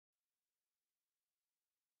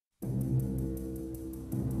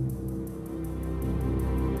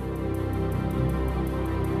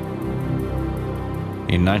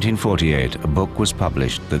In 1948, a book was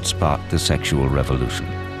published that sparked the sexual revolution.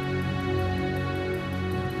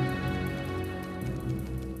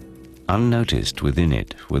 Unnoticed within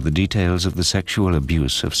it were the details of the sexual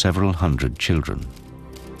abuse of several hundred children.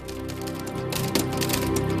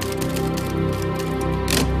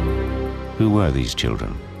 Who were these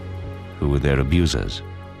children? Who were their abusers?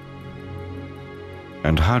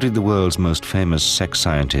 And how did the world's most famous sex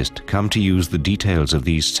scientist come to use the details of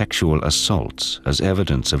these sexual assaults as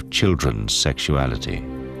evidence of children's sexuality?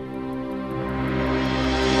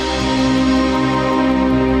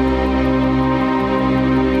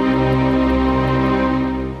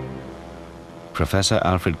 Professor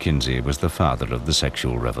Alfred Kinsey was the father of the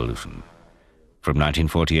sexual revolution. From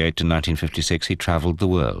 1948 to 1956, he traveled the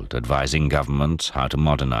world, advising governments how to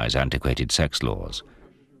modernize antiquated sex laws.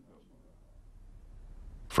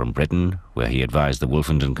 From Britain, where he advised the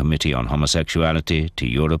Wolfenden Committee on Homosexuality, to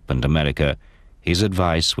Europe and America, his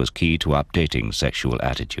advice was key to updating sexual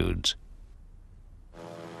attitudes.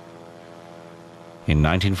 In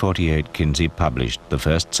 1948, Kinsey published the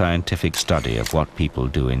first scientific study of what people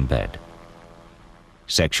do in bed.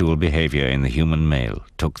 Sexual behavior in the human male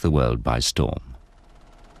took the world by storm.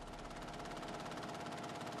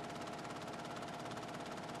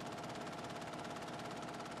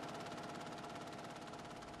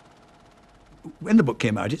 When the book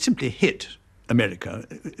came out, it simply hit America.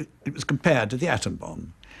 It was compared to the atom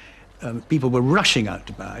bomb. People were rushing out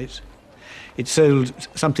to buy it. It sold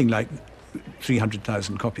something like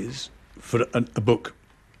 300,000 copies for a book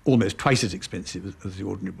almost twice as expensive as the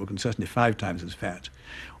ordinary book, and certainly 5 times as fat.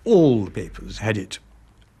 All the papers had it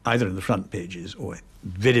either in the front pages or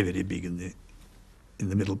very, very big in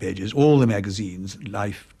the middle pages. All the magazines,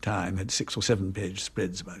 Life, Time, had 6 or 7 page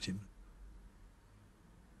spreads about him.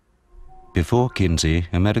 Before Kinsey,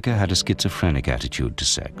 America had a schizophrenic attitude to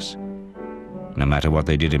sex. No matter what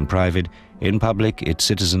they did in private, in public, its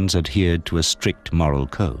citizens adhered to a strict moral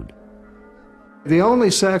code. The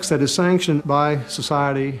only sex that is sanctioned by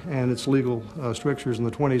society and its legal strictures in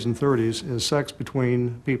the 20s and 30s is sex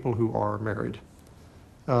between people who are married.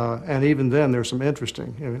 And even then, there's some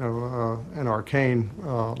interesting, and arcane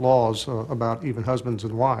laws about even husbands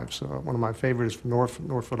and wives. One of my favorites from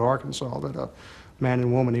Northwood, Arkansas, that a man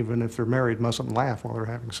and woman, even if they're married, mustn't laugh while they're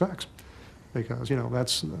having sex, because,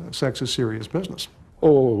 that's sex is serious business.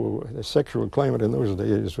 Oh, the sexual climate in those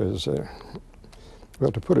days was,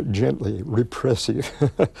 well, to put it gently, repressive.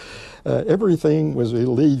 Everything was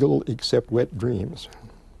illegal except wet dreams.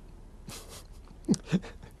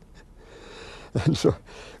 And so,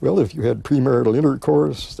 well, if you had premarital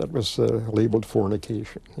intercourse, that was labeled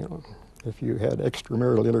fornication. If you had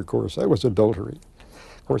extramarital intercourse, that was adultery.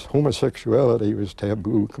 Of course, homosexuality was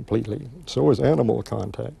taboo completely. So was animal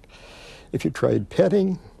contact. If you tried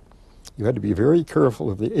petting, you had to be very careful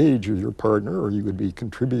of the age of your partner, or you would be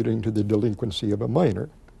contributing to the delinquency of a minor.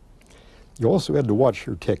 You also had to watch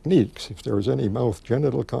your techniques. If there was any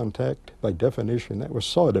mouth-genital contact, by definition, that was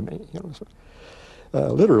sodomy.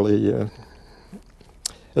 Literally,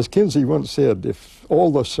 as Kinsey once said, if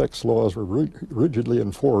all the sex laws were rigidly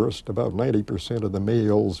enforced, about 90% of the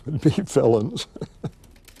males would be felons.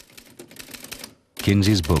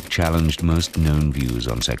 Kinsey's book challenged most known views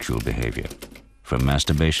on sexual behavior. From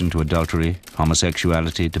masturbation to adultery,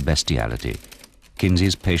 homosexuality to bestiality,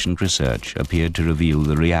 Kinsey's patient research appeared to reveal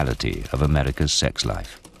the reality of America's sex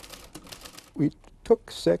life. We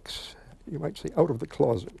took sex, you might say, out of the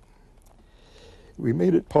closet. We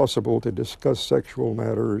made it possible to discuss sexual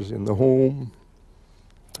matters in the home,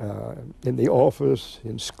 in the office,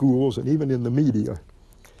 in schools, and even in the media.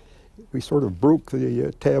 We sort of broke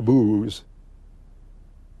the taboos.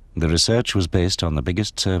 The research was based on the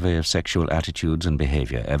biggest survey of sexual attitudes and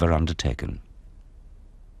behavior ever undertaken.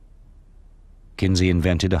 Kinsey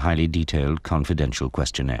invented a highly detailed, confidential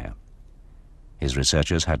questionnaire. His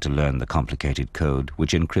researchers had to learn the complicated code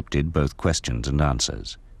which encrypted both questions and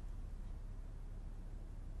answers.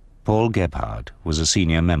 Paul Gebhard was a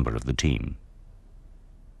senior member of the team.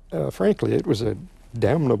 Frankly, it was a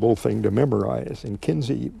damnable thing to memorize, and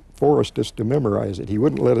Kinsey forced us to memorize it. He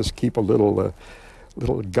wouldn't let us keep a little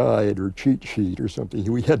guide or cheat sheet or something.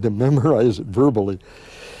 We had to memorize it verbally.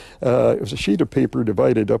 It was a sheet of paper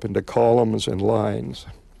divided up into columns and lines.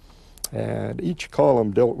 And each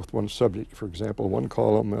column dealt with one subject. For example, one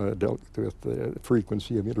column dealt with the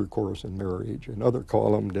frequency of intercourse in marriage. Another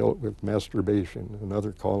column dealt with masturbation.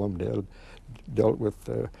 Another column dealt with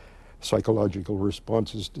psychological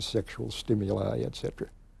responses to sexual stimuli, etc.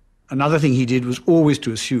 Another thing he did was always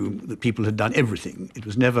to assume that people had done everything. It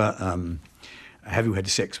was never, have you had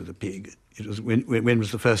sex with a pig? It was, when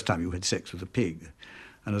was the first time you had sex with a pig?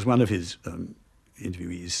 And as one of his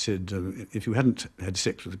interviewees said, if you hadn't had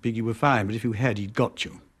sex with a pig, you were fine, but if you had, he'd got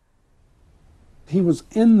you. He was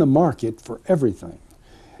in the market for everything.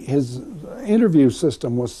 His interview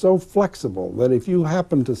system was so flexible that if you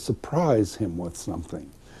happened to surprise him with something,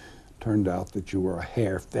 turned out that you were a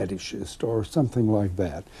hair fetishist or something like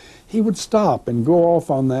that, he would stop and go off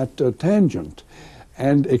on that tangent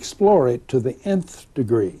and explore it to the nth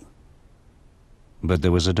degree. But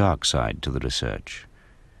there was a dark side to the research.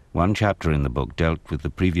 One chapter in the book dealt with the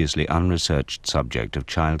previously unresearched subject of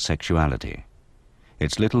child sexuality.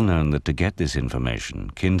 It's little known that to get this information,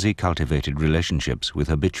 Kinsey cultivated relationships with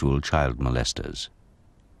habitual child molesters.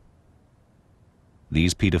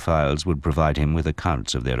 These paedophiles would provide him with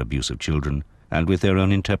accounts of their abuse of children and with their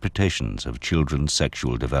own interpretations of children's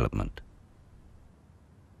sexual development.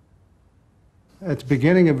 At the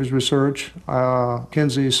beginning of his research,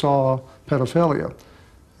 Kinsey saw pedophilia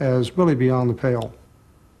as really beyond the pale.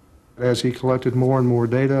 As he collected more and more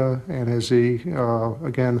data, and as he,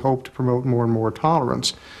 again, hoped to promote more and more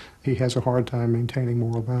tolerance, he has a hard time maintaining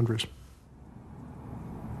moral boundaries.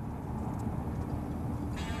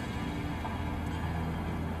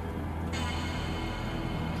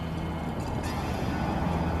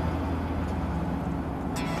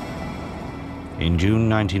 In June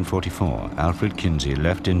 1944, Alfred Kinsey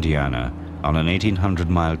left Indiana on an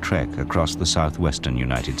 1,800-mile trek across the southwestern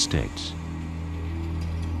United States.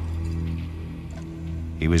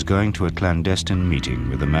 He was going to a clandestine meeting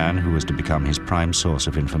with a man who was to become his prime source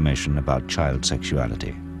of information about child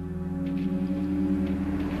sexuality.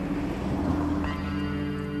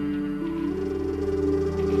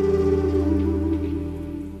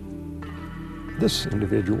 This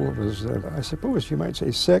individual was, I suppose you might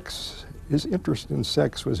say, his interest in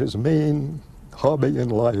sex was his main hobby in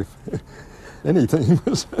life. Anything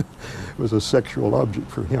was a sexual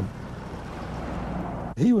object for him.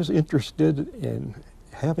 He was interested in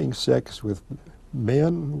having sex with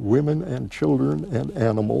men, women, and children and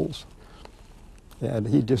animals. And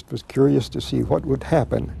he just was curious to see what would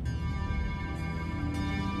happen.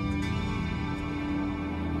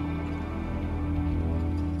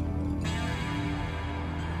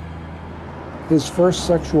 His first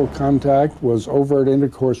sexual contact was overt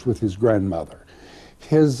intercourse with his grandmother.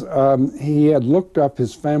 He had looked up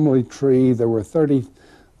his family tree. There were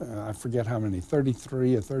I forget how many,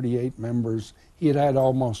 33 or 38 members. He had had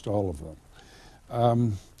almost all of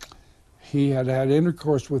them. He had had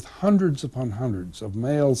intercourse with hundreds upon hundreds of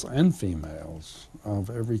males and females of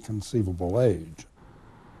every conceivable age.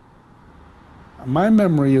 My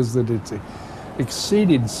memory is that it's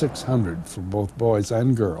exceeded 600 for both boys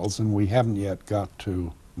and girls, and we haven't yet got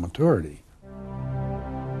to maturity.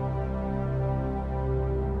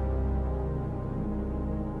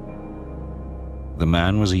 The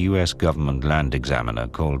man was a U.S. government land examiner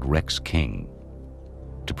called Rex King.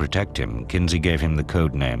 To protect him, Kinsey gave him the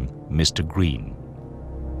code name Mr. Green.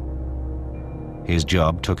 His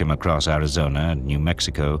job took him across Arizona and New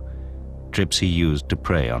Mexico, trips he used to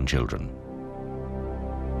prey on children.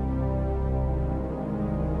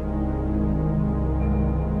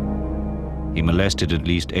 He molested at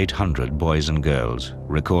least 800 boys and girls,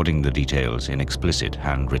 recording the details in explicit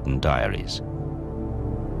handwritten diaries.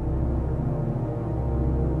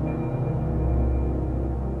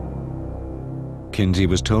 Kinsey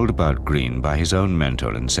was told about Green by his own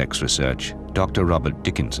mentor in sex research, Dr. Robert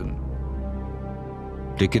Dickinson.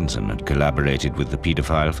 Dickinson had collaborated with the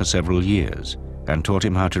paedophile for several years and taught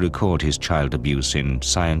him how to record his child abuse in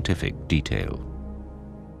scientific detail.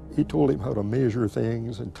 He told him how to measure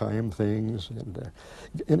things and time things,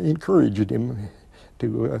 and encouraged him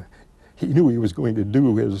to, he knew he was going to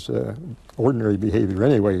do his ordinary behavior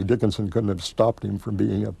anyway. Dickinson couldn't have stopped him from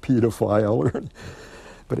being a pedophile.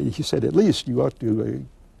 But he said, at least you ought to,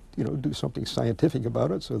 do something scientific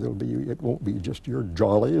about it, so it won't be just your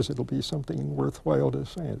jollies, it'll be something worthwhile to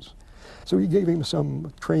science. So he gave him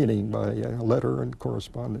some training by letter and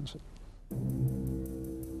correspondence.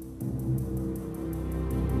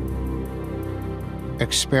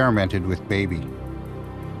 Experimented with baby.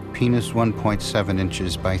 Penis 1.7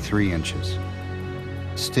 inches by 3 inches.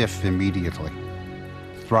 Stiff immediately.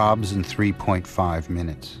 Throbs in 3.5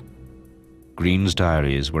 minutes. Green's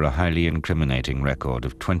diaries were a highly incriminating record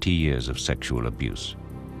of 20 years of sexual abuse.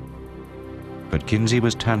 But Kinsey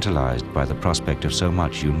was tantalized by the prospect of so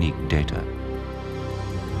much unique data.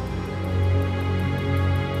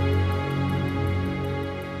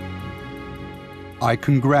 I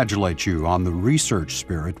congratulate you on the research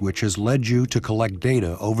spirit which has led you to collect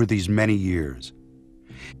data over these many years.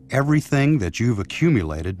 Everything that you've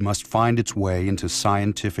accumulated must find its way into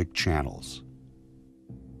scientific channels.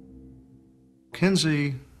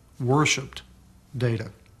 Kinsey worshipped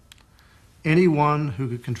data. Anyone who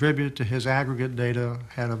could contribute to his aggregate data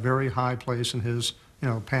had a very high place in his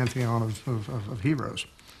pantheon of heroes.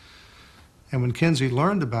 And when Kinsey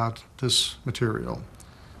learned about this material,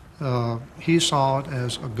 he saw it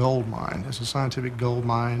as a gold mine, as a scientific gold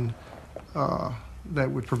mine that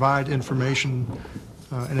would provide information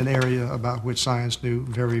in an area about which science knew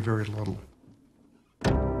very, very little.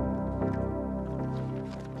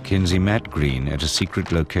 Kinsey met Green at a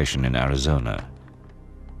secret location in Arizona.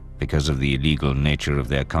 Because of the illegal nature of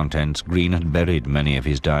their contents, Green had buried many of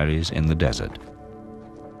his diaries in the desert.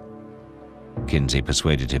 Kinsey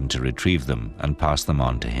persuaded him to retrieve them and pass them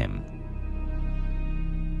on to him.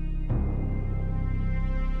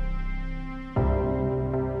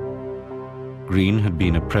 Green had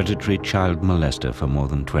been a predatory child molester for more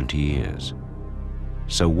than 20 years.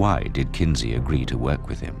 So why did Kinsey agree to work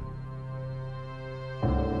with him?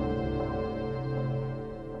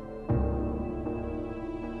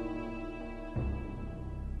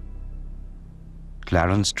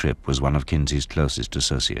 Clarence Tripp was one of Kinsey's closest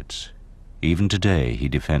associates. Even today, he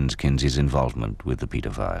defends Kinsey's involvement with the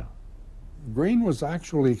pedophile. Green was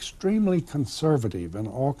actually extremely conservative in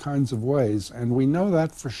all kinds of ways, and we know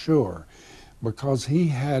that for sure, because he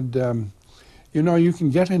had, you can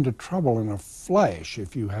get into trouble in a flash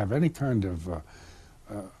if you have any kind of,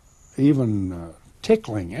 even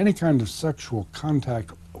tickling, any kind of sexual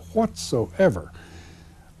contact whatsoever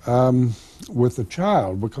with the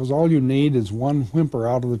child, because all you need is one whimper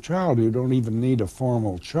out of the child. You don't even need a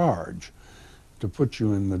formal charge to put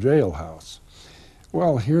you in the jailhouse.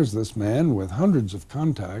 Well, here's this man with hundreds of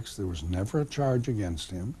contacts. There was never a charge against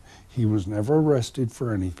him. He was never arrested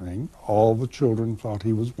for anything. All the children thought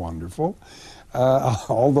he was wonderful.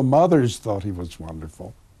 All the mothers thought he was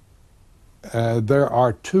wonderful. There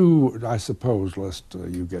are two, I suppose, lest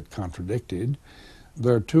you get contradicted,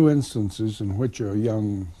 there are two instances in which a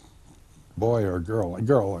young boy or girl,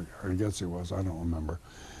 I guess it was, I don't remember,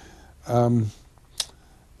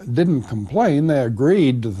 didn't complain. They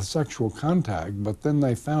agreed to the sexual contact, but then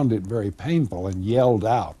they found it very painful and yelled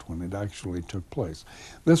out when it actually took place.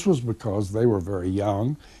 This was because they were very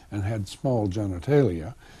young and had small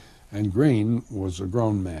genitalia, and Green was a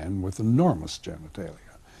grown man with enormous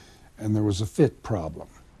genitalia, and there was a fit problem.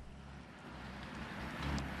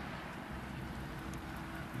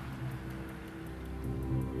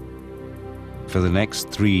 For the next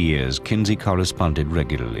 3 years, Kinsey corresponded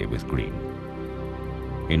regularly with Green.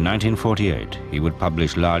 In 1948, he would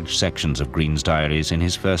publish large sections of Green's diaries in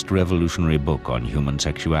his first revolutionary book on human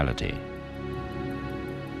sexuality.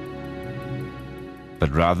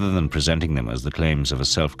 But rather than presenting them as the claims of a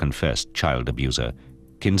self-confessed child abuser,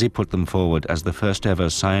 Kinsey put them forward as the first ever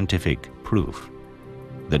scientific proof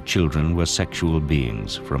that children were sexual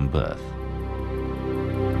beings from birth.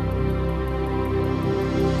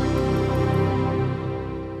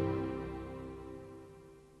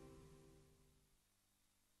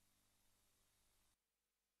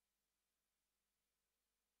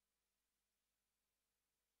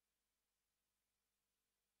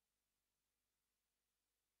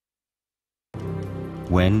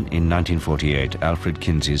 When, in 1948, Alfred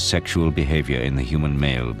Kinsey's Sexual Behavior in the Human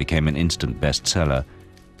Male became an instant bestseller,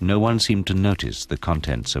 no one seemed to notice the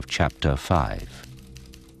contents of Chapter 5.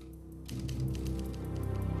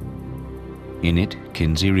 In it,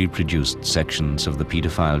 Kinsey reproduced sections of the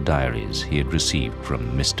pedophile diaries he had received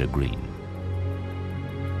from Mr. Green.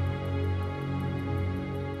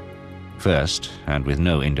 First, and with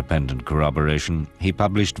no independent corroboration, he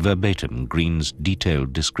published verbatim Green's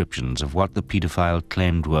detailed descriptions of what the pedophile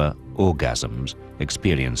claimed were orgasms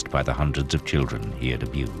experienced by the hundreds of children he had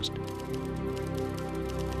abused.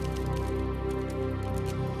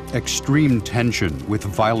 Extreme tension with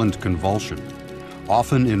violent convulsion,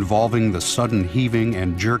 often involving the sudden heaving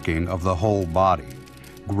and jerking of the whole body,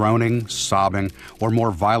 groaning, sobbing, or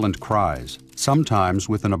more violent cries, sometimes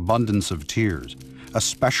with an abundance of tears,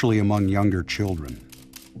 especially among younger children.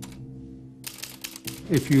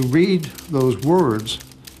 If you read those words,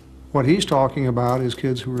 what he's talking about is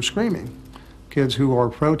kids who are screaming, kids who are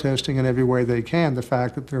protesting in every way they can the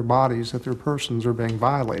fact that their bodies, that their persons are being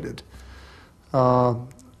violated.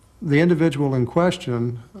 The individual in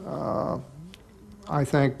question, I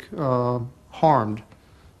think, harmed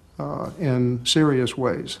in serious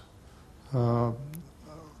ways a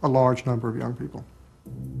large number of young people.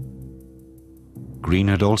 Green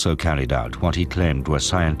had also carried out what he claimed were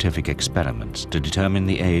scientific experiments to determine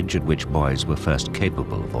the age at which boys were first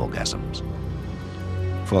capable of orgasms.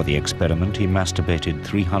 For the experiment, he masturbated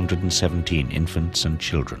 317 infants and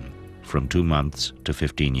children from 2 months to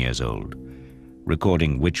 15 years old,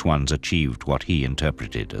 recording which ones achieved what he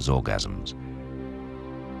interpreted as orgasms.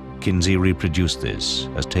 Kinsey reproduced this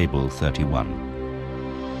as Table 31.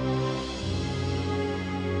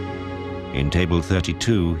 In Table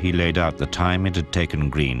 32, he laid out the time it had taken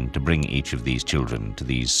Green to bring each of these children to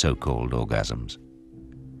these so-called orgasms.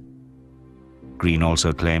 Green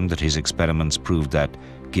also claimed that his experiments proved that,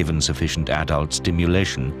 given sufficient adult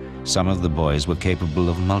stimulation, some of the boys were capable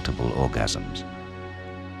of multiple orgasms.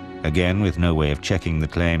 Again, with no way of checking the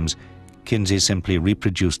claims, Kinsey simply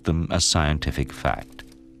reproduced them as scientific fact.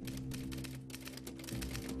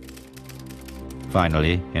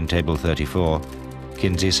 Finally, in Table 34,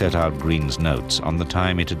 Kinsey set out Green's notes on the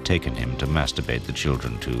time it had taken him to masturbate the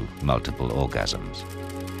children to multiple orgasms.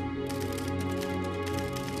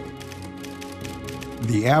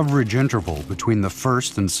 The average interval between the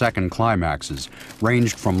first and second climaxes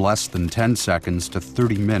ranged from less than 10 seconds to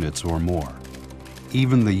 30 minutes or more.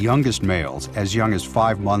 Even the youngest males, as young as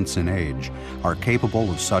 5 months in age, are capable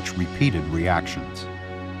of such repeated reactions.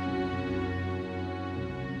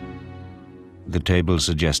 The table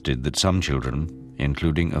suggested that some children,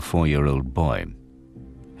 including a 4-year-old boy,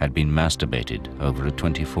 had been masturbated over a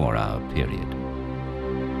 24-hour period.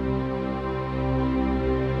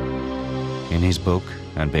 In his book,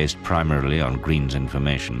 and based primarily on Green's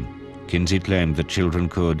information, Kinsey claimed that children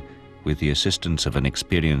could, with the assistance of an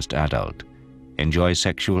experienced adult, enjoy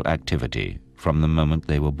sexual activity from the moment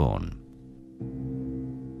they were born.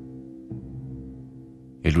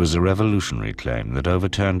 It was a revolutionary claim that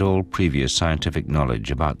overturned all previous scientific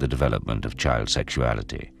knowledge about the development of child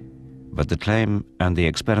sexuality. But the claim and the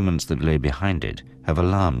experiments that lay behind it have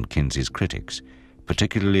alarmed Kinsey's critics,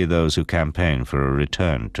 particularly those who campaign for a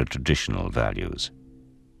return to traditional values.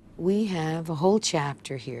 We have a whole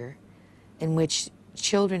chapter here in which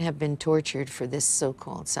children have been tortured for this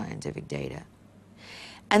so-called scientific data.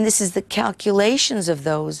 And this is the calculations of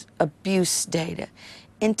those abuse data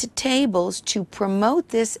into tables to promote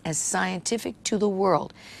this as scientific to the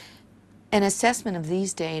world. An assessment of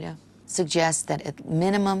these data suggests that at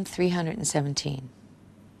minimum 317,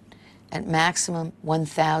 at maximum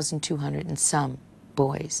 1,200 and some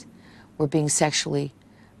boys were being sexually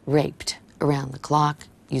raped around the clock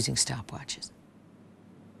using stopwatches.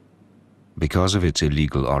 Because of its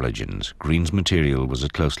illegal origins, Green's material was a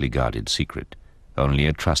closely guarded secret. Only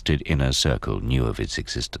a trusted inner circle knew of its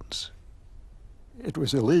existence. It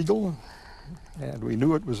was illegal, and we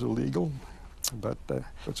knew it was illegal, but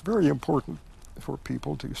it's very important for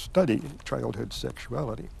people to study childhood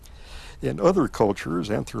sexuality. In other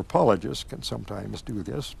cultures, anthropologists can sometimes do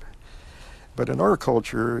this, but in our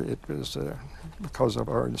culture, it was because of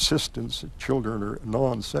our insistence that children are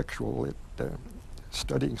non-sexual,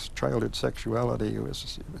 studying childhood sexuality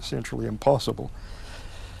was essentially impossible,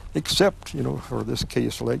 except, for this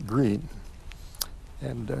case like Green.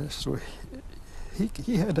 And so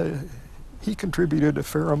he contributed a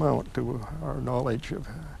fair amount to our knowledge of,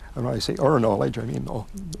 and when I say our knowledge, I mean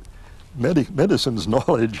medicine's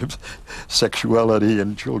knowledge of sexuality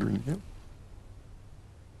in children.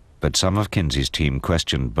 But some of Kinsey's team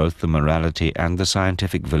questioned both the morality and the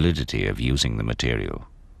scientific validity of using the material.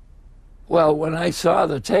 Well, when I saw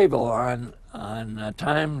the table on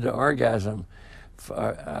time to orgasm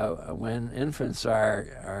when infants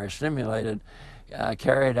are stimulated,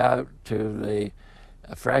 carried out to the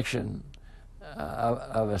fraction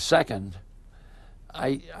of a second,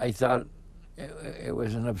 I thought it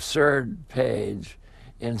was an absurd page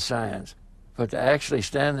in science. But to actually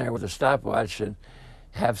stand there with a stopwatch and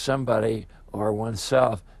have somebody or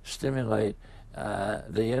oneself stimulate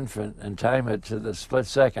the infant and time it to the split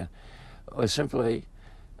second was simply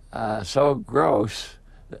so gross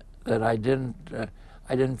that I didn't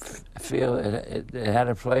feel it had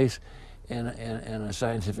a place in a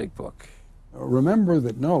scientific book. Remember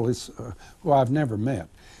that Knowles, who I've never met,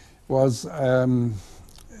 was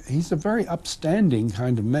he's a very upstanding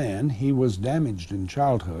kind of man. He was damaged in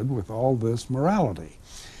childhood with all this morality.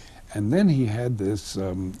 And then he had this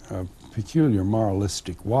peculiar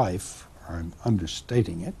moralistic wife, I'm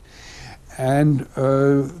understating it, and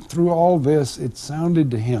through all this, it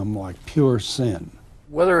sounded to him like pure sin.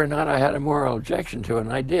 Whether or not I had a moral objection to it,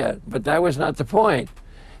 and I did, but that was not the point.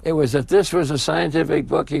 It was that this was a scientific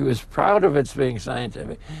book. He was proud of its being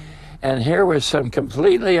scientific. And here was some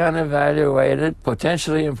completely unevaluated,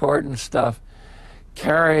 potentially important stuff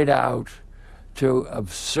carried out to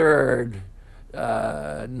absurd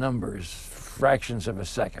numbers, fractions of a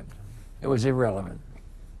second. It was irrelevant.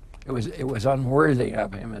 It was unworthy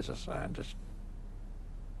of him as a scientist.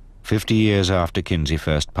 50 years after Kinsey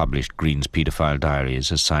first published Green's paedophile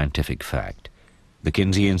diaries as scientific fact, the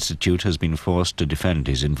Kinsey Institute has been forced to defend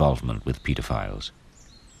his involvement with paedophiles.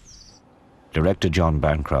 Director John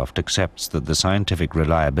Bancroft accepts that the scientific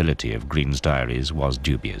reliability of Green's diaries was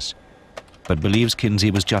dubious, but believes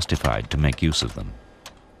Kinsey was justified to make use of them.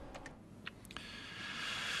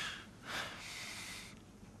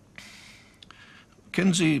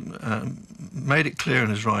 Kinsey made it clear in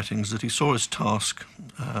his writings that he saw his task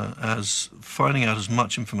as finding out as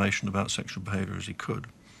much information about sexual behavior as he could.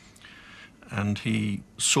 And he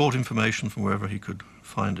sought information from wherever he could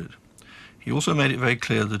find it. He also made it very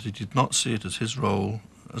clear that he did not see it as his role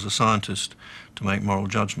as a scientist to make moral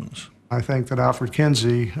judgments. I think that Alfred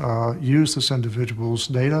Kinsey used this individual's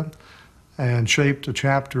data and shaped a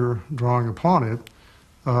chapter drawing upon it,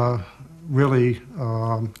 really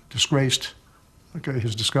disgraced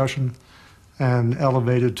his discussion and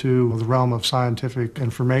elevated to the realm of scientific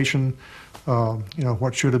information,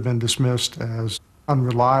 what should have been dismissed as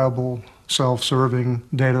unreliable, self-serving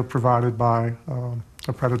data provided by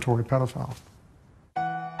a predatory pedophile.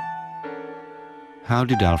 How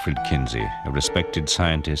did Alfred Kinsey, a respected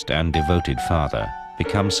scientist and devoted father,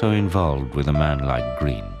 become so involved with a man like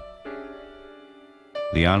Green?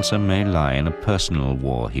 The answer may lie in a personal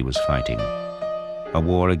war he was fighting, a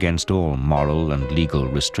war against all moral and legal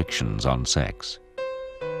restrictions on sex,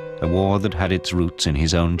 a war that had its roots in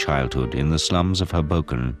his own childhood in the slums of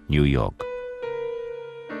Hoboken, New York.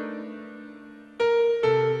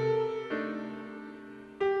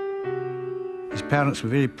 His parents were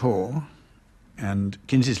very poor, and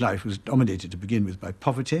Kinsey's life was dominated to begin with by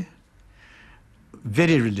poverty,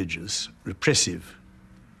 very religious, repressive,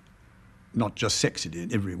 not just sexually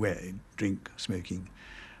in every way, drink, smoking,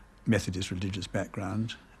 Methodist religious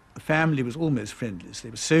background. The family was almost friendless.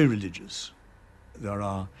 They were so religious. There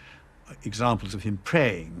are examples of him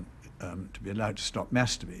praying to be allowed to stop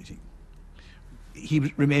masturbating.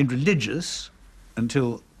 He remained religious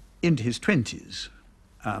until into his 20s.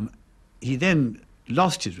 He then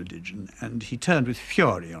lost his religion, and he turned with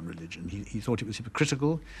fury on religion. He thought it was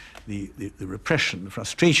hypocritical. The repression, the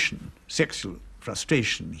frustration, sexual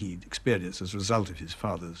frustration he'd experienced as a result of his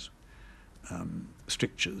father's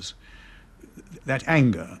strictures, that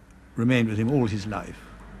anger remained with him all his life.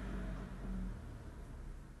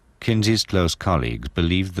 Kinsey's close colleagues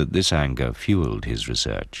believed that this anger fueled his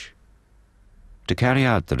research. To carry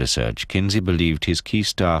out the research, Kinsey believed his key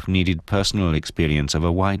staff needed personal experience of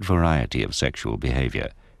a wide variety of sexual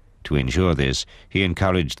behavior. To ensure this, he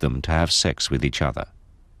encouraged them to have sex with each other.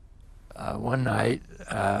 One night,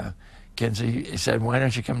 Kinsey said, "Why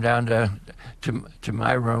don't you come down to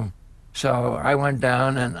my room?" So I went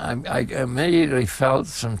down, and I immediately felt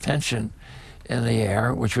some tension in the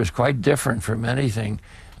air, which was quite different from anything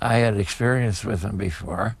I had experienced with him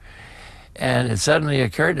before. And it suddenly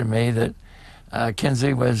occurred to me that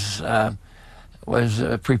Kinsey was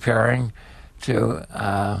preparing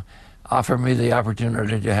to offer me the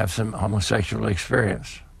opportunity to have some homosexual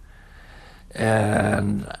experience.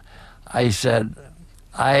 And I said,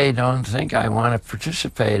 "I don't think I want to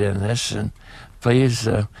participate in this, and please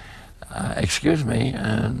excuse me,"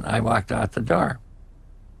 and I walked out the door.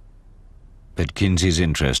 But Kinsey's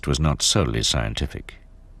interest was not solely scientific.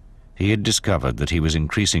 He had discovered that he was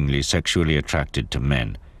increasingly sexually attracted to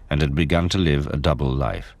men and had begun to live a double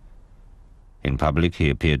life. In public, he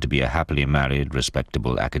appeared to be a happily married,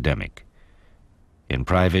 respectable academic. In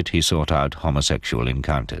private, he sought out homosexual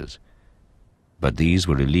encounters. But these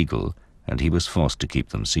were illegal, and he was forced to keep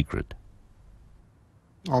them secret.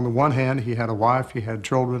 On the one hand, he had a wife, he had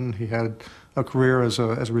children, he had a career as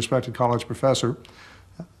a respected college professor.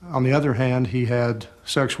 On the other hand, he had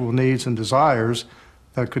sexual needs and desires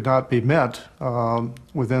that could not be met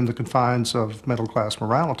within the confines of middle-class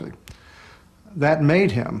morality. That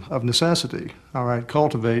made him, of necessity,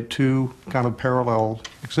 cultivate two kind of parallel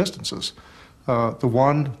existences. The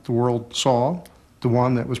one the world saw, the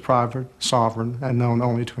one that was private, sovereign, and known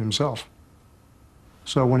only to himself.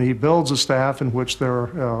 So when he builds a staff in which there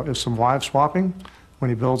is some wife swapping, when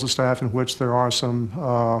he builds a staff in which there are some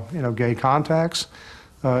gay contacts,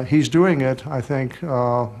 he's doing it, I think,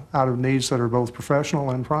 out of needs that are both professional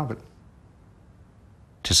and private.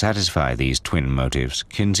 To satisfy these twin motives,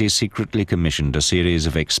 Kinsey secretly commissioned a series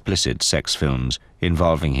of explicit sex films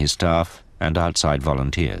involving his staff and outside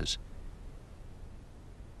volunteers.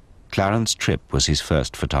 Clarence Tripp was his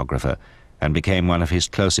first photographer and became one of his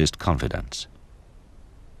closest confidants.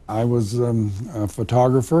 I was a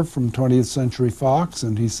photographer from 20th Century Fox,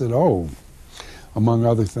 and he said, "Oh, among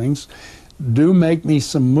other things, do make me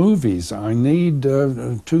some movies. I need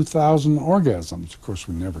 2,000 orgasms." Of course,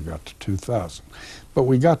 we never got to 2,000, but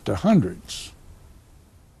we got to hundreds.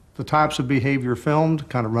 The types of behavior filmed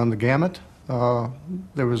kind of run the gamut.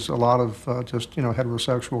 There was a lot of just,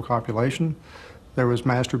 heterosexual copulation. there was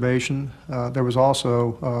masturbation, there was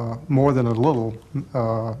also more than a little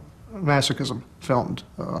masochism filmed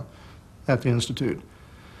at the Institute.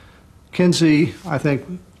 Kinsey, I think,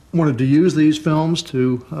 wanted to use these films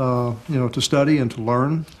to, to study and to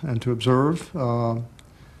learn and to observe.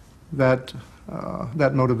 That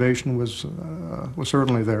motivation was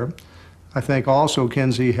certainly there. I think also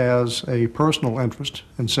Kinsey has a personal interest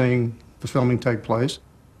in seeing the filming take place.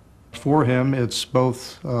 For him, it's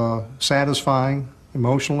both satisfying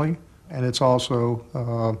emotionally, and it's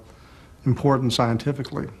also important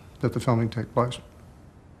scientifically that the filming take place.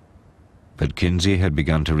 But Kinsey had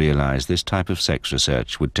begun to realize this type of sex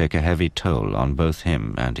research would take a heavy toll on both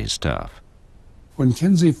him and his staff. When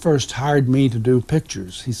Kinsey first hired me to do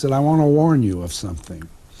pictures, he said, "I want to warn you of something.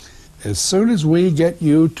 As soon as we get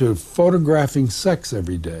you to photographing sex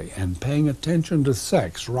every day and paying attention to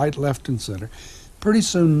sex right, left, and center, pretty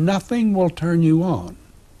soon nothing will turn you on.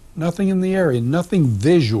 Nothing in the area, nothing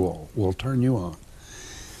visual will turn you on,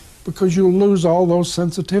 because you'll lose all those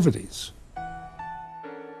sensitivities."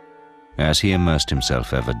 As he immersed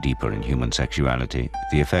himself ever deeper in human sexuality,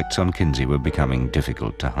 the effects on Kinsey were becoming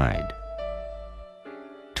difficult to hide.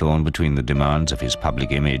 Torn between the demands of his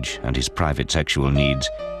public image and his private sexual needs,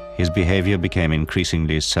 his behavior became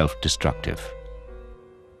increasingly self-destructive.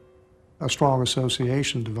 A strong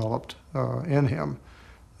association developed in him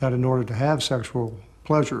that in order to have sexual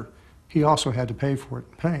pleasure, he also had to pay for it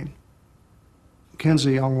in pain.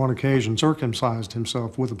 Kinsey, on one occasion, circumcised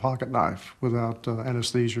himself with a pocket knife without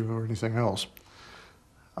anesthesia or anything else.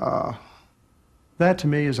 That, to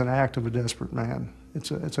me, is an act of a desperate man.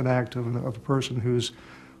 It's an act of a person whose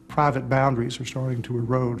private boundaries are starting to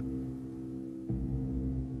erode.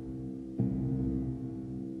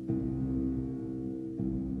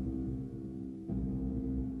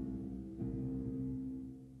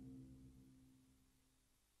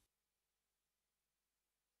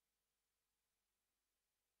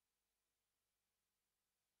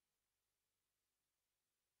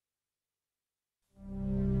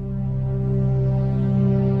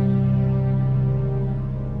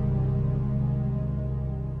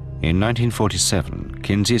 In 1947,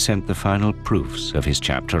 Kinsey sent the final proofs of his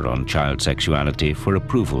chapter on child sexuality for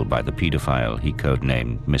approval by the paedophile he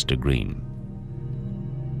codenamed Mr. Green.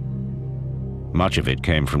 Much of it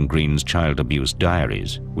came from Green's child abuse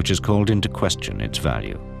diaries, which has called into question its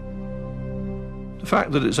value. The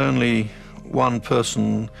fact that it's only one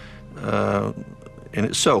person in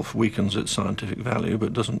itself weakens its scientific value,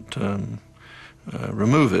 but doesn't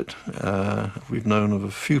remove it. We've known of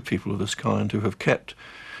a few people of this kind who have kept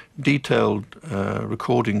detailed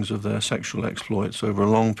recordings of their sexual exploits over a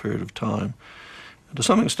long period of time. To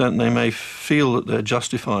some extent, they may feel that they're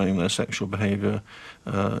justifying their sexual behavior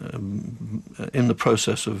in the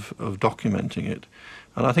process of documenting it.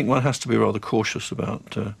 And I think one has to be rather cautious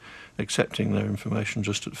about accepting their information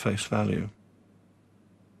just at face value.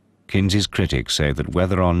 Kinsey's critics say that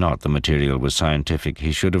whether or not the material was scientific,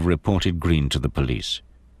 he should have reported Green to the police.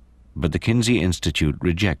 But the Kinsey Institute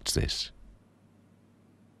rejects this.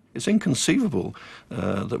 It's inconceivable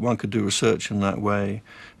that one could do research in that way,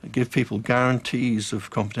 give people guarantees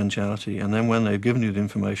of confidentiality, and then when they've given you the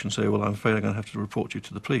information say, well, I'm afraid I'm going to have to report you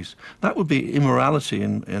to the police. That would be immorality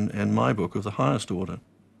in my book of the highest order.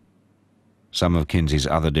 Some of Kinsey's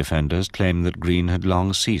other defenders claim that Green had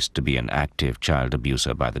long ceased to be an active child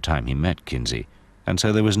abuser by the time he met Kinsey, and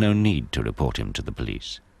so there was no need to report him to the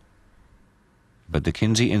police. But the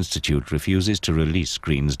Kinsey Institute refuses to release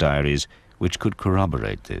Green's diaries, which could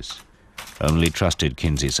corroborate this. Only trusted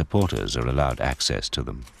Kinsey supporters are allowed access to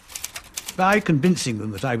them. By convincing them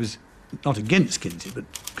that I was not against Kinsey, but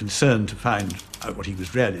concerned to find out what he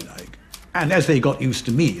was really like, and as they got used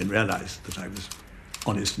to me and realized that I was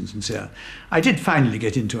honest and sincere, I did finally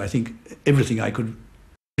get into, I think, everything I could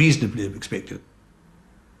reasonably have expected.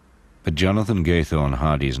 But Jonathan Gaythorne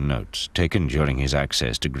Hardy's notes, taken during his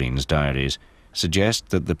access to Green's diaries, suggest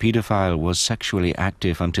that the paedophile was sexually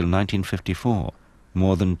active until 1954,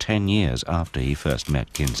 more than 10 years after he first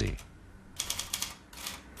met Kinsey.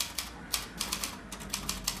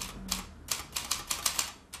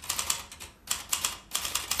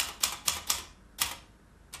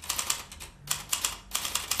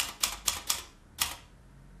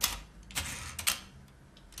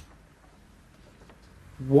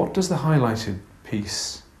 What does the highlighted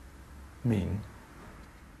piece mean?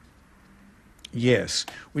 Yes.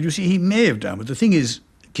 Well, you see, he may have done, but the thing is,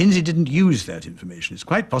 Kinsey didn't use that information. It's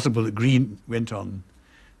quite possible that Green went on,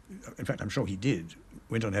 in fact, I'm sure he did,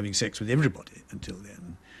 went on having sex with everybody until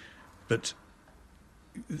then. But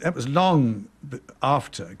that was long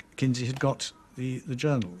after Kinsey had got the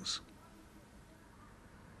journals.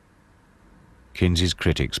 Kinsey's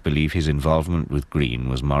critics believe his involvement with Green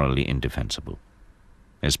was morally indefensible,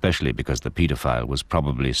 especially because the paedophile was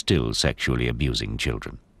probably still sexually abusing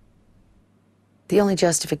children. The only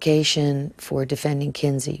justification for defending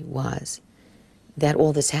Kinsey was that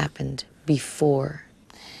all this happened before.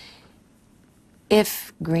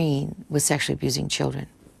 If Green was sexually abusing children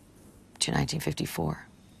to 1954,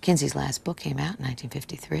 Kinsey's last book came out in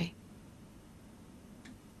 1953.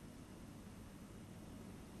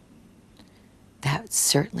 That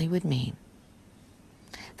certainly would mean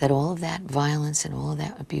that all of that violence and all of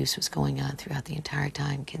that abuse was going on throughout the entire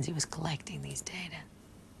time Kinsey was collecting these data,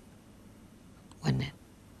 wouldn't it?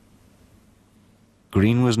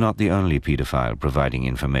 Green was not the only paedophile providing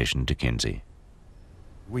information to Kinsey.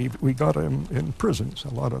 We got them in prisons, a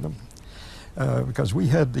lot of them, because we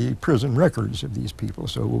had the prison records of these people.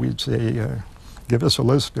 So we'd say, give us a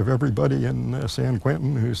list of everybody in San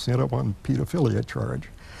Quentin who's sent up on pedophilia charge,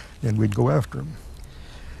 and we'd go after them.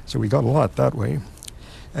 So we got a lot that way.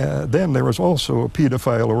 Then there was also a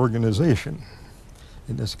pedophile organization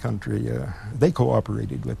in this country. They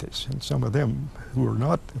cooperated with us, and some of them who were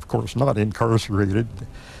not, of course, not incarcerated,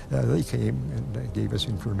 they came and gave us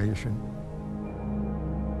information.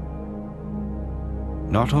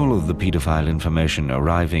 Not all of the paedophile information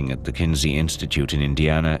arriving at the Kinsey Institute in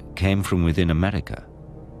Indiana came from within America.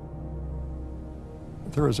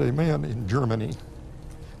 There was a man in Germany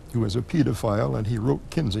who was a pedophile, and he wrote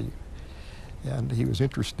Kinsey. And he was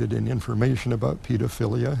interested in information about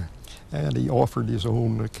pedophilia, and he offered his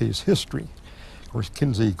own case history. Of course,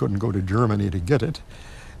 Kinsey couldn't go to Germany to get it,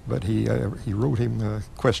 but he wrote him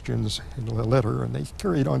questions in a letter, and they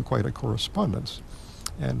carried on quite a correspondence.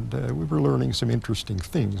 And we were learning some interesting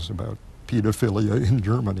things about pedophilia in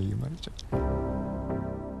Germany, you might say.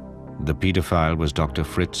 The pedophile was Dr.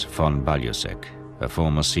 Fritz von Baljusek, a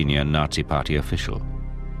former senior Nazi Party official.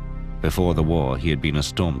 Before the war, he had been a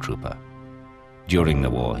stormtrooper. During the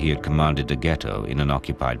war, he had commanded a ghetto in an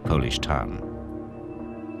occupied Polish town.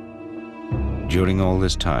 During all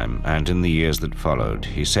this time, and in the years that followed,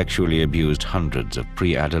 he sexually abused hundreds of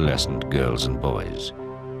pre-adolescent girls and boys.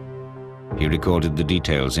 He recorded the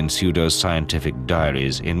details in pseudo-scientific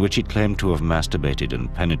diaries in which he claimed to have masturbated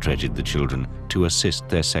and penetrated the children to assist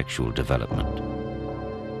their sexual development.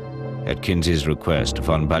 At Kinsey's request,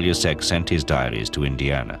 von Baljusek sent his diaries to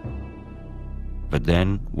Indiana. But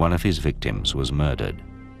then one of his victims was murdered.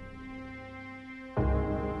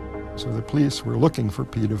 So the police were looking for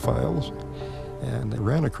pedophiles, and they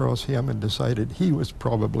ran across him and decided he was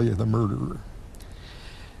probably the murderer.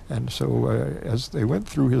 And so as they went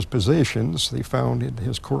through his possessions, they found in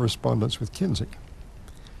his correspondence with Kinsey.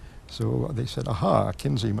 So they said, aha,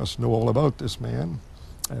 Kinsey must know all about this man.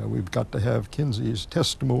 We've got to have Kinsey's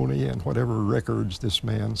testimony and whatever records this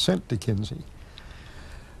man sent to Kinsey.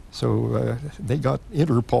 So they got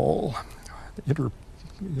Interpol,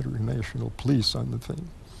 International Police, on the thing.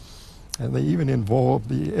 And they even involved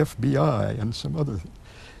the FBI and some other things.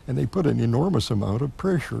 And they put an enormous amount of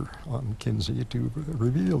pressure on Kinsey to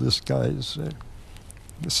reveal this guy's,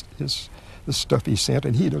 this stuff he sent.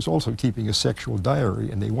 And he was also keeping a sexual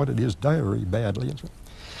diary, and they wanted his diary badly. And so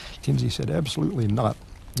Kinsey said, absolutely not.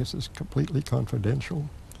 This is completely confidential,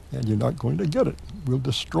 and you're not going to get it. We'll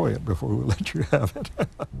destroy it before we'll let you have it.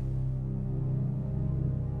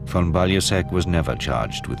 Von Baljusek was never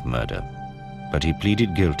charged with murder, but he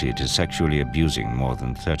pleaded guilty to sexually abusing more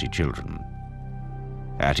than 30 children.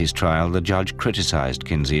 At his trial, the judge criticized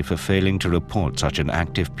Kinsey for failing to report such an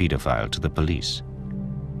active pedophile to the police.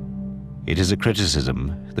 It is a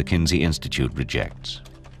criticism the Kinsey Institute rejects.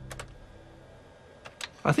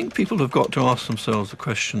 I think people have got to ask themselves the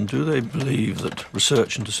question, do they believe that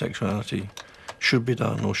research into sexuality should be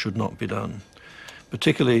done or should not be done?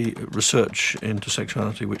 Particularly research into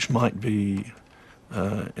sexuality which might be,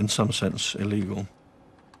 in some sense, illegal.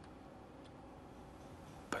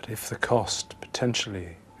 But if the cost potentially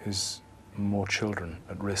is more children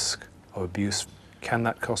at risk of abuse, can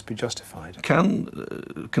that cost be justified?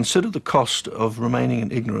 Consider the cost of remaining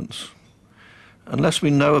in ignorance. Unless we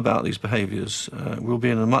know about these behaviours, we'll be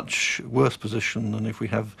in a much worse position than if we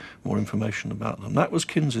have more information about them. That was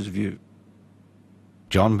Kinsey's view.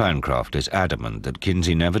 John Bancroft is adamant that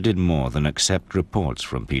Kinsey never did more than accept reports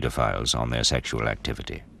from paedophiles on their sexual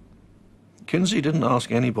activity. Kinsey didn't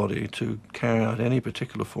ask anybody to carry out any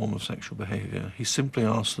particular form of sexual behaviour. He simply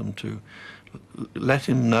asked them to let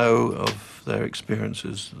him know of their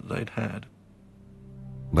experiences that they'd had.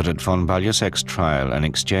 But at von Baljusek's trial, an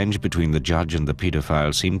exchange between the judge and the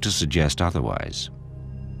paedophile seemed to suggest otherwise.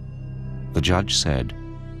 The judge said,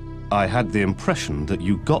 I had the impression that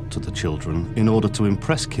you got to the children in order to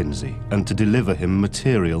impress Kinsey and to deliver him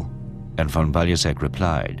material. And von Balyasek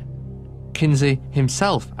replied, Kinsey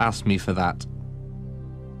himself asked me for that.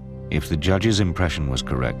 If the judge's impression was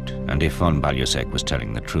correct, and if von Balyasek was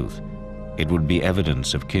telling the truth, it would be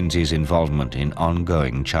evidence of Kinsey's involvement in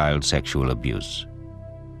ongoing child sexual abuse.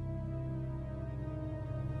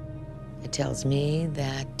 It tells me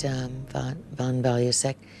that von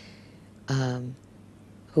Balyasek,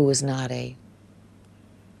 who was not a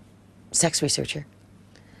sex researcher,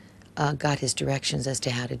 got his directions as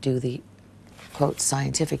to how to do the, quote,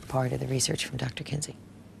 scientific part of the research from Dr. Kinsey,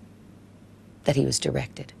 that he was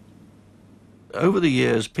directed. Over the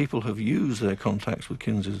years, people have used their contacts with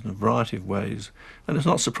Kinsey in a variety of ways, and it's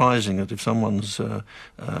not surprising that if someone's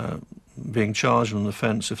being charged with an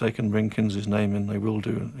offence, if they can bring Kinsey's name in, they will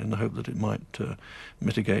do, in the hope that it might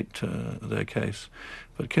mitigate their case.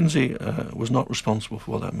 But Kinsey was not responsible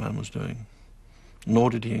for what that man was doing, nor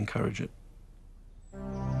did he encourage it.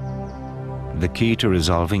 The key to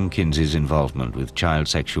resolving Kinsey's involvement with child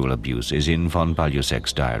sexual abuse is in von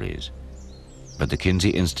Balyasek's diaries, but the Kinsey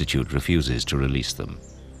Institute refuses to release them.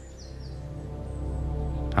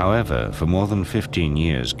 However, for more than 15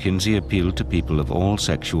 years, Kinsey appealed to people of all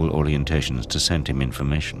sexual orientations to send him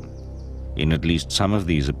information. In at least some of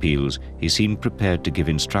these appeals, he seemed prepared to give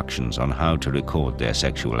instructions on how to record their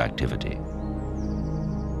sexual activity.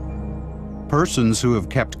 Persons who have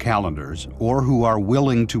kept calendars or who are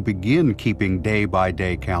willing to begin keeping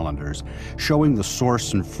day-by-day calendars showing the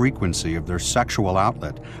source and frequency of their sexual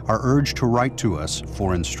outlet are urged to write to us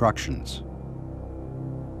for instructions.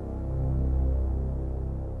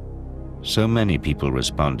 So many people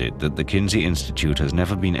responded that the Kinsey Institute has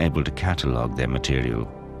never been able to catalogue their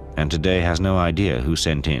material, and today has no idea who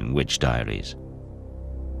sent in which diaries.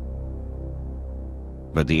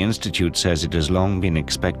 But the Institute says it has long been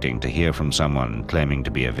expecting to hear from someone claiming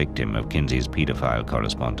to be a victim of Kinsey's paedophile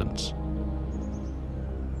correspondence.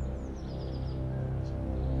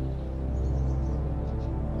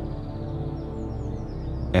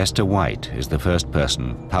 Esther White is the first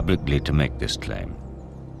person publicly to make this claim.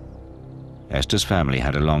 Esther's family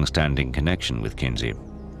had a long-standing connection with Kinsey.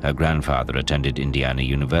 Her grandfather attended Indiana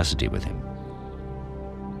University with him.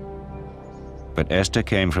 But Esther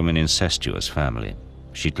came from an incestuous family.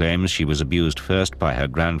 She claims she was abused first by her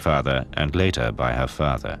grandfather and later by her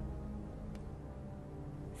father.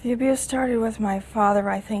 The abuse started with my father,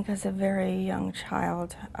 I think, as a very young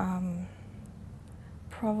child,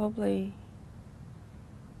 probably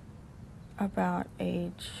about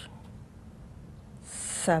age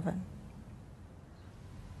 7.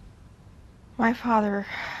 My father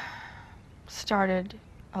started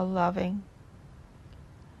a loving,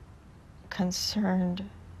 concerned,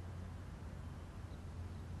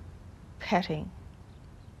 petting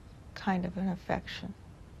kind of an affection.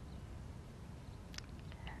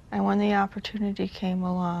 And when the opportunity came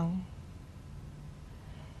along,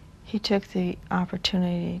 he took the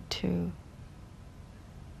opportunity to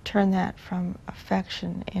turn that from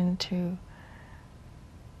affection into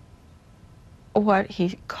what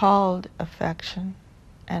he called affection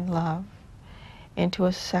and love, into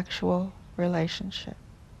a sexual relationship,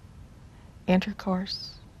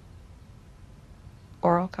 intercourse,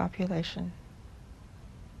 oral copulation,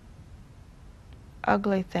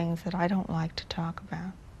 ugly things that I don't like to talk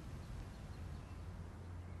about.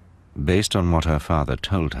 Based on what her father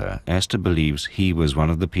told her, Esther believes he was one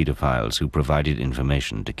of the pedophiles who provided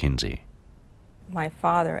information to Kinsey. My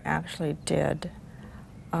father actually did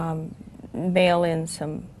mail in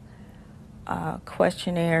some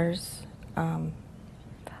questionnaires,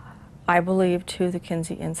 I believe, to the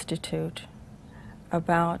Kinsey Institute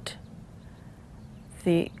about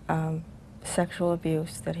the sexual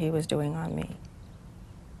abuse that he was doing on me.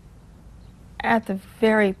 At the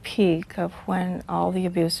very peak of when all the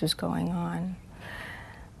abuse was going on,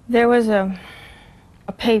 there was a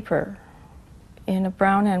paper in a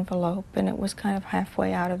brown envelope, and it was kind of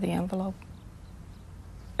halfway out of the envelope.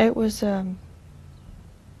 It was a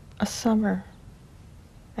summer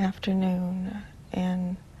afternoon,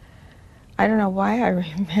 and I don't know why I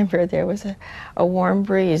remember there was a warm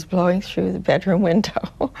breeze blowing through the bedroom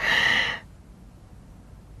window.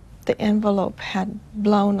 The envelope had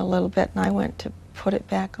blown a little bit, and I went to put it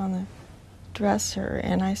back on the dresser,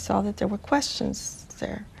 and I saw that there were questions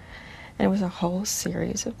there. And it was a whole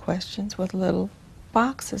series of questions with little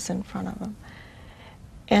boxes in front of them.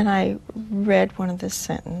 And I read one of the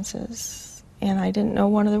sentences, and I didn't know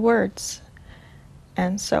one of the words.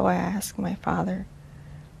 And so I asked my father,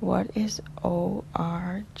 what is O-R-G-A-Z?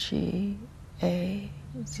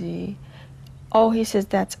 Oh, he says,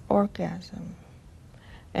 that's orgasm.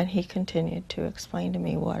 And he continued to explain to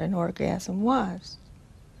me what an orgasm was.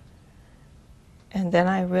 And then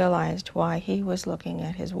I realized why he was looking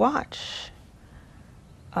at his watch.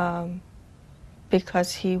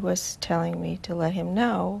 Because he was telling me to let him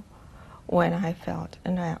know when I felt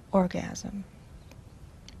an orgasm.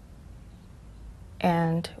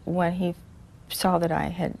 And when he saw that I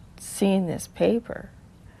had seen this paper,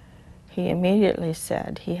 he immediately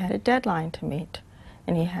said he had a deadline to meet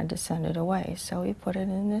and he had to send it away. So he put it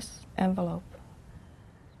in this envelope.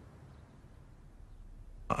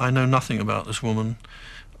 I know nothing about this woman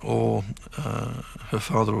or her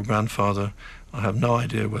father or grandfather. I have no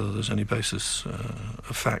idea whether there's any basis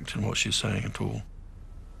of fact in what she's saying at all.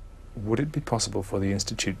 Would it be possible for the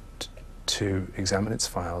Institute to examine its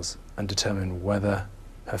files and determine whether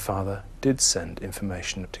her father did send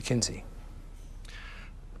information to Kinsey?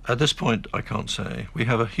 At this point, I can't say. We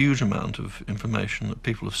have a huge amount of information that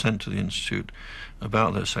people have sent to the Institute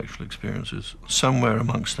about their sexual experiences. Somewhere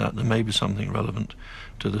amongst that, there may be something relevant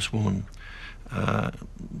to this woman.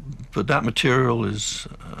 But that material is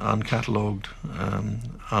uncatalogued,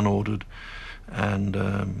 unordered,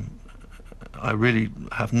 and I really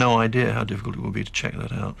have no idea how difficult it will be to check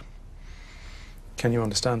that out. Can you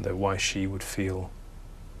understand, though, why she would feel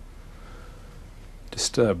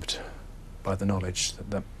disturbed by the knowledge that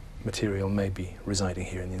that material may be residing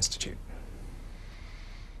here in the Institute?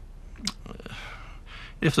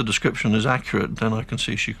 If the description is accurate, then I can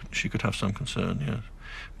see she could have some concern, yes.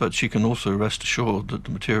 But she can also rest assured that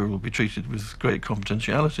the material will be treated with great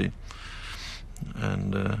confidentiality.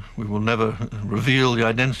 And we will never reveal the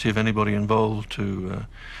identity of anybody involved to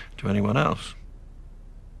anyone else.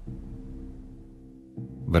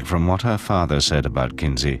 But from what her father said about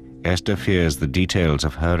Kinsey, Esther fears the details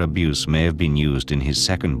of her abuse may have been used in his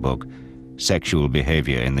second book, Sexual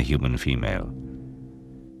Behavior in the Human Female.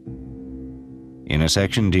 In a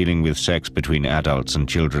section dealing with sex between adults and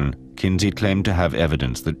children, Kinsey claimed to have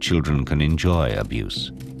evidence that children can enjoy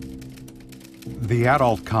abuse. The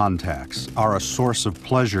adult contacts are a source of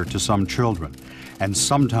pleasure to some children, and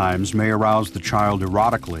sometimes may arouse the child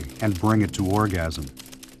erotically and bring it to orgasm.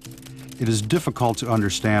 It is difficult to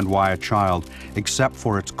understand why a child, except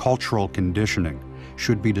for its cultural conditioning,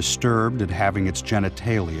 should be disturbed at having its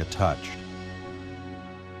genitalia touched.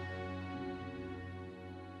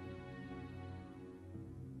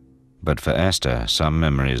 But for Esther, some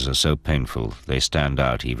memories are so painful they stand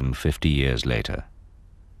out even 50 years later.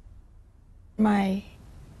 My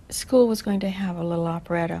school was going to have a little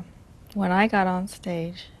operetta. When I got on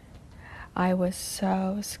stage, I was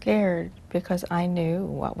so scared because I knew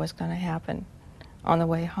what was going to happen on the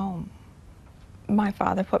way home. My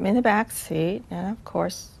father put me in the back seat and, of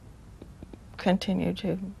course, continued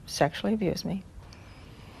to sexually abuse me.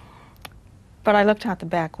 But I looked out the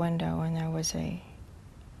back window and there was a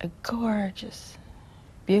gorgeous,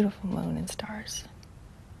 beautiful moon and stars.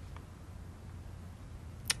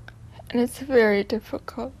 And it's very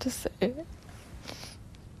difficult to say it.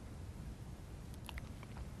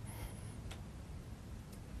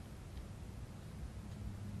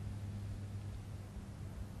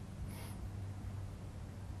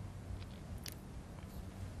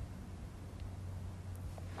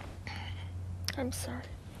 I'm sorry.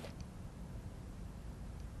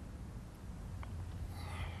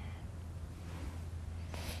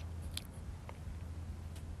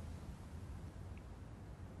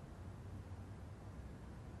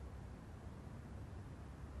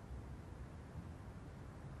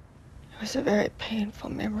 It was a very painful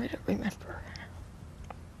memory to remember.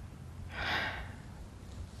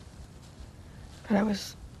 But I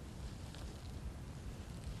was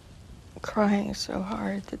crying so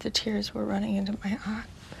hard that the tears were running into my eye,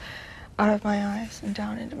 out of my eyes and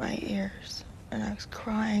down into my ears. And I was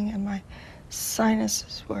crying and my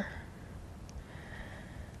sinuses were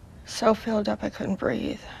so filled up I couldn't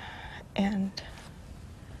breathe. And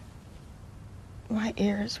my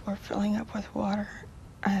ears were filling up with water.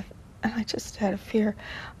 And I just had a fear,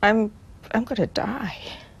 I'm going to die.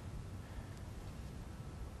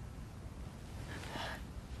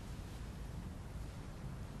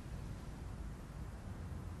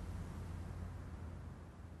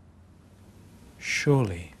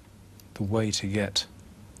 Surely the way to get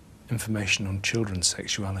information on children's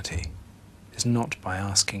sexuality is not by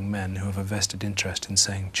asking men who have a vested interest in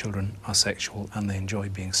saying children are sexual and they enjoy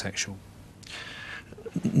being sexual.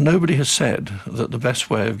 Nobody has said that the best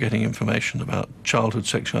way of getting information about childhood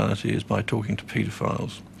sexuality is by talking to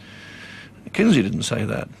paedophiles. Kinsey didn't say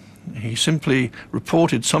that. He simply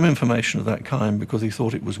reported some information of that kind because he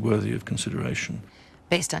thought it was worthy of consideration.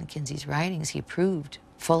 Based on Kinsey's writings, he approved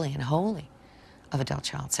fully and wholly of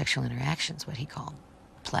adult-child sexual interactions, what he called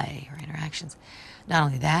play or interactions. Not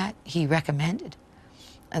only that, he recommended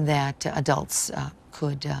that adults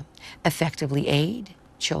could effectively aid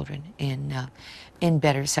children in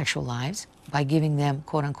better sexual lives by giving them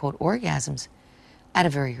quote-unquote orgasms at a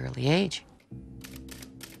very early age.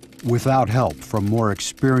 Without help from more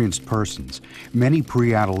experienced persons, many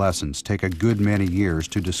pre-adolescents take a good many years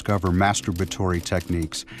to discover masturbatory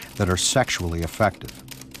techniques that are sexually effective.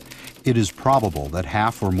 It is probable that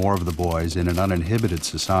half or more of the boys in an uninhibited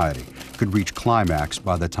society could reach climax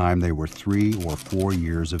by the time they were 3 or 4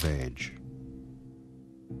 years of age.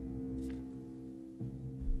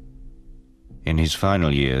 In his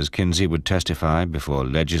final years, Kinsey would testify before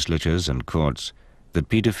legislatures and courts that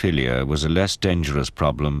pedophilia was a less dangerous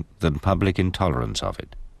problem than public intolerance of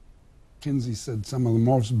it. Kinsey said some of the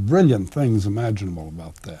most brilliant things imaginable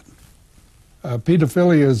about that.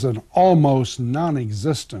 Pedophilia is an almost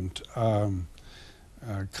non-existent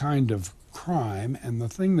kind of crime, and the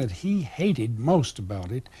thing that he hated most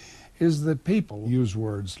about it is that people use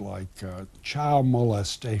words like child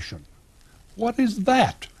molestation. What is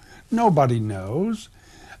that? Nobody knows.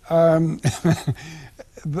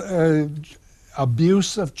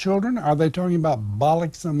 Abuse of children, are they talking about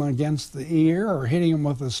bollocks them against the ear or hitting them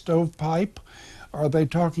with a stovepipe? Are they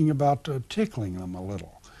talking about tickling them a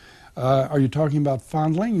little? Are you talking about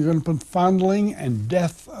fondling? You're going to put fondling and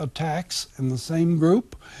death attacks in the same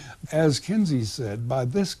group? As Kinsey said, by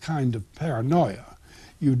this kind of paranoia,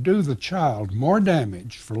 you do the child more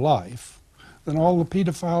damage for life than all the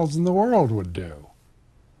pedophiles in the world would do.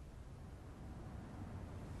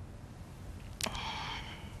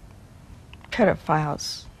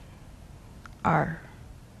 Pedophiles are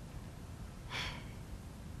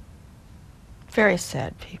very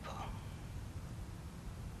sad people.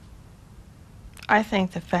 I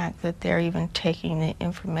think the fact that they're even taking the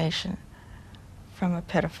information from a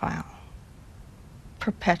pedophile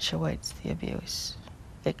perpetuates the abuse.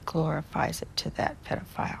 It glorifies it to that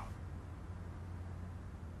pedophile.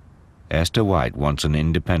 Esther White wants an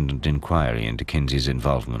independent inquiry into Kinsey's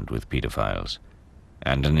involvement with pedophiles,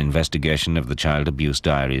 and an investigation of the child abuse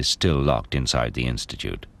diaries still locked inside the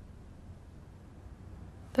Institute.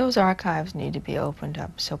 Those archives need to be opened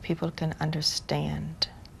up so people can understand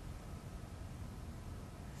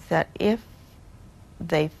that if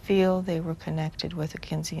they feel they were connected with the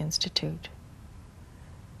Kinsey Institute,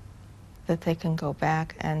 that they can go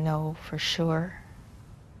back and know for sure.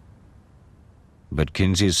 But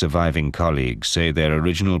Kinsey's surviving colleagues say their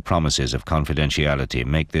original promises of confidentiality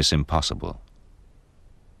make this impossible.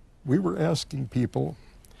 We were asking people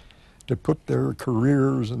to put their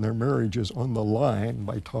careers and their marriages on the line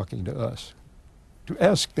by talking to us. To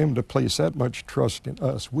ask them to place that much trust in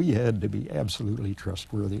us, we had to be absolutely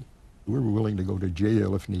trustworthy. We were willing to go to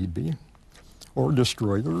jail if need be, or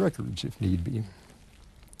destroy the records if need be.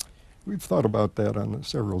 We've thought about that on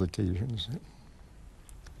several occasions.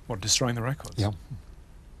 What, destroying the records? Yeah.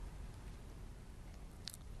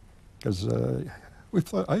 Because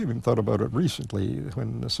I even thought about it recently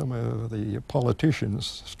when some of the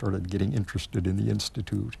politicians started getting interested in the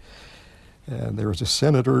Institute. And there was a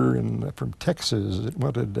senator from Texas that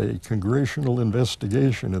wanted a congressional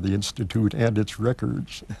investigation of the Institute and its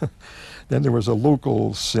records. Then there was a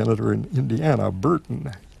local senator in Indiana,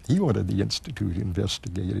 Burton. He wanted the Institute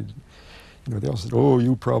investigated. You know, they all said, oh,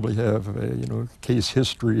 you probably have, case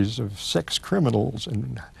histories of sex criminals,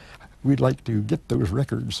 and we'd like to get those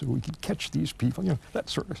records so we can catch these people, that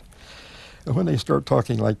sort of thing. And when they start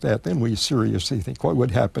talking like that, then we seriously think, what would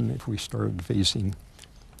happen if we started facing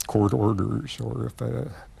court orders, or if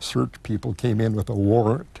search people came in with a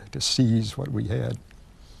warrant to seize what we had?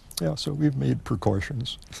 Yeah, so we've made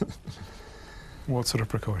precautions. What sort of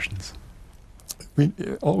precautions?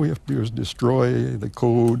 All we have to do is destroy the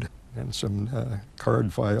code and some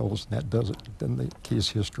card files, and that does it. Then the case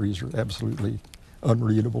histories are absolutely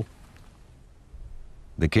unreadable.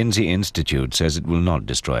 The Kinsey Institute says it will not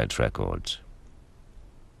destroy its records.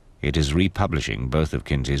 It is republishing both of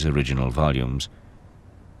Kinsey's original volumes,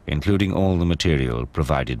 including all the material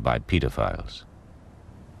provided by pedophiles.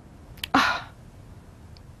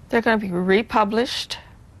 They're going to be republished.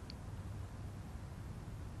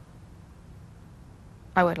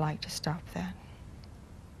 I would like to stop that.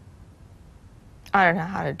 I don't know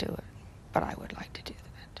how to do it, but I would like to do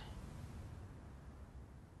that.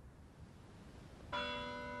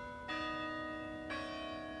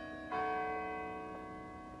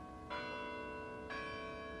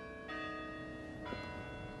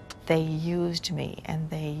 They used me, and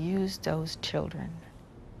they used those children.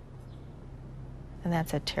 And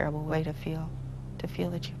that's a terrible way to feel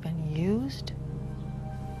that you've been used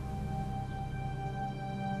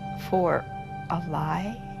for a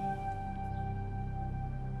lie.